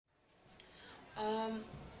Um,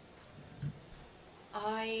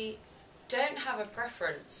 I don't have a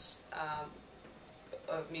preference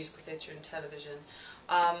of musical theatre and television.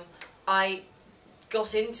 I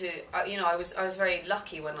got into, I was very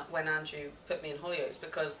lucky when Andrew put me in Hollyoaks,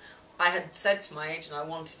 because I had said to my agent I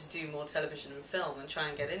wanted to do more television and film and try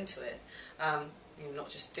and get into it. Not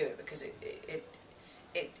just do it, because it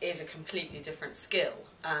is a completely different skill,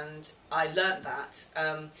 and I learnt that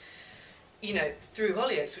through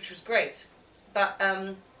Hollyoaks, which was great. But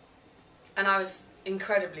and I was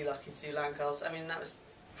incredibly lucky to do Land Girls. I mean, that was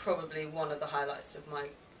probably one of the highlights of my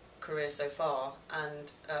career so far,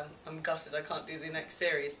 and I'm gutted I can't do the next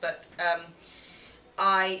series. But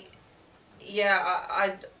I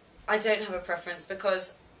don't have a preference,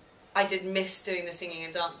 because I did miss doing the singing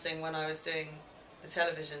and dancing when I was doing the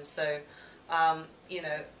television. So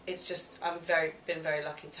it's just been very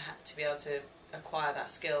lucky to be able to acquire that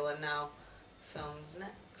skill, and now film's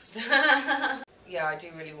next. Yeah, I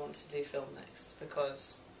do really want to do film next,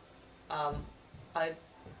 because I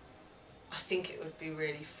think it would be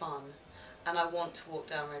really fun, and I want to walk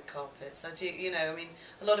down red carpets. I do, I mean,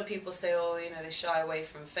 a lot of people say, oh, they shy away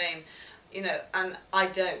from fame, and I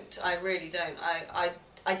don't. I really don't.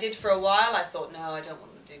 I did for a while. I thought, no, I don't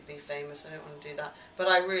want to be famous. I don't want to do that. But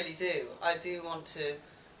I really do. I do want to.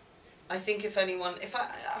 I think if I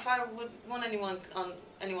would want anyone on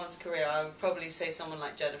anyone's career, I would probably say someone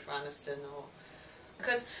like Jennifer Aniston, or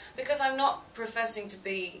because I'm not professing to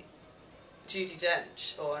be Judi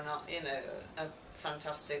Dench or not, a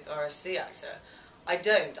fantastic RSC actor. I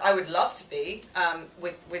don't. I would love to be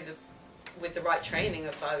with the right training.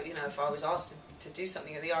 If I was asked to do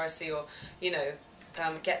something at the RSC, or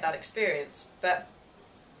get that experience. But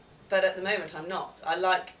at the moment I'm not. I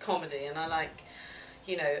like comedy, and I like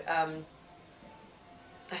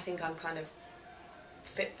I think I'm kind of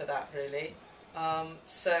fit for that, really.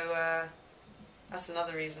 That's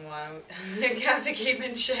another reason why I have to keep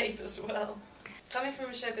in shape as well. Coming from a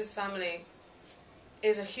showbiz family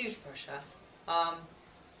is a huge pressure.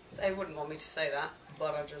 They wouldn't want me to say that,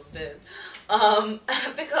 but I just did.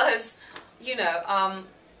 Because,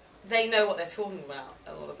 they know what they're talking about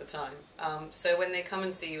a lot of the time. So when they come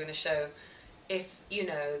and see you in a show, if,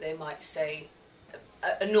 they might say,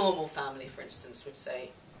 a normal family, for instance, would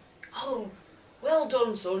say, oh, well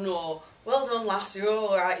done, son, or well done, lass, you're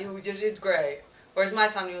all right, you did great. Whereas my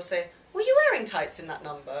family will say, were you wearing tights in that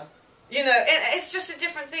number? It's just a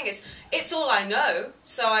different thing. It's all I know,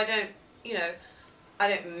 so I don't, I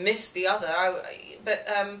don't miss the other.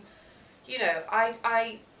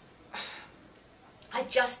 I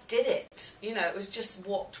just did it. It was just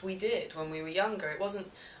what we did when we were younger. It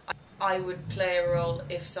wasn't. I would play a role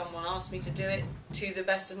if someone asked me to do it to the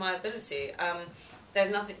best of my ability. There's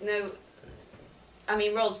nothing. No. I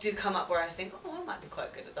mean, roles do come up where I think, oh, I might be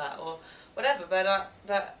quite good at that, or whatever.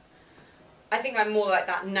 But I think I'm more like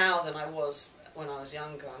that now than I was when I was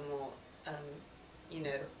younger. I'm more,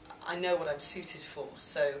 I know what I'm suited for.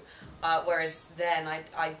 So, whereas then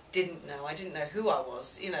I didn't know. I didn't know who I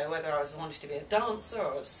was. Whether I wanted to be a dancer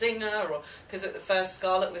or a singer, or because at the first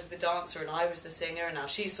Scarlett was the dancer and I was the singer, and now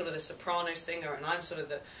she's sort of the soprano singer and I'm sort of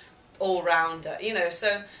the all-rounder.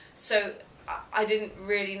 So I didn't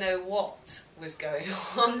really know what was going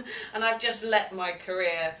on, and I've just let my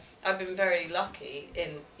career. I've been very lucky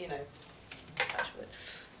in,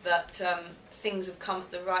 that things have come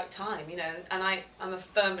at the right time, and I'm a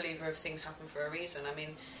firm believer of things happen for a reason. I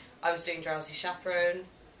mean, I was doing Drowsy Chaperone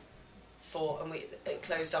and it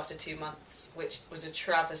closed after 2 months, which was a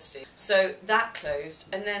travesty. So that closed,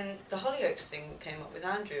 and then the Hollyoaks thing came up with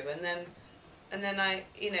Andrew, and then I,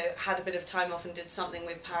 had a bit of time off and did something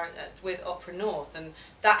with Opera North, and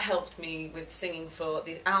that helped me with singing for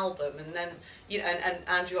the album, and then, and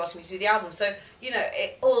Andrew asked me to do the album. So,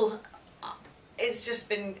 it's just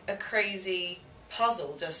been a crazy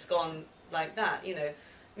puzzle just gone like that,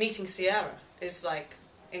 Meeting Sierra is, like,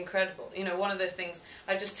 incredible. One of the things,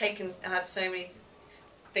 I've just had so many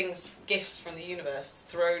things, gifts from the universe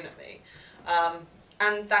thrown at me,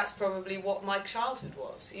 and that's probably what my childhood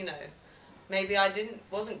was, Maybe I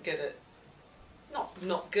wasn't good at,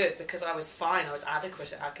 not good, because I was fine, I was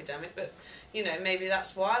adequate at academic, but, maybe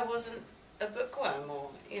that's why I wasn't a bookworm, or,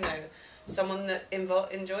 someone that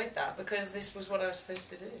enjoyed that, because this was what I was supposed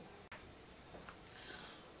to do.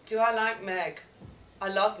 Do I like Meg? I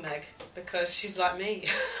love Meg, because she's like me.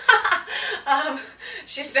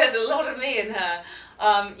 There's a lot of me in her.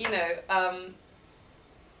 I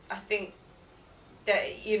think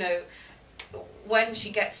that, when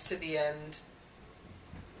she gets to the end,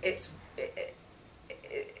 it's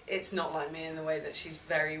not like me in the way that she's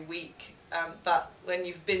very weak. But when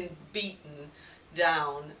you've been beaten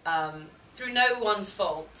down, through no one's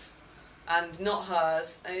fault, and not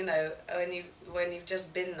hers. You know, when you've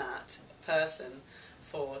just been that person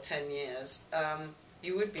for 10 years,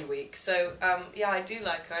 you would be weak. So yeah, I do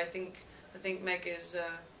like her. I think Meg is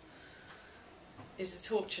a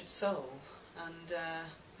tortured soul, and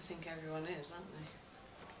I think everyone is, aren't they?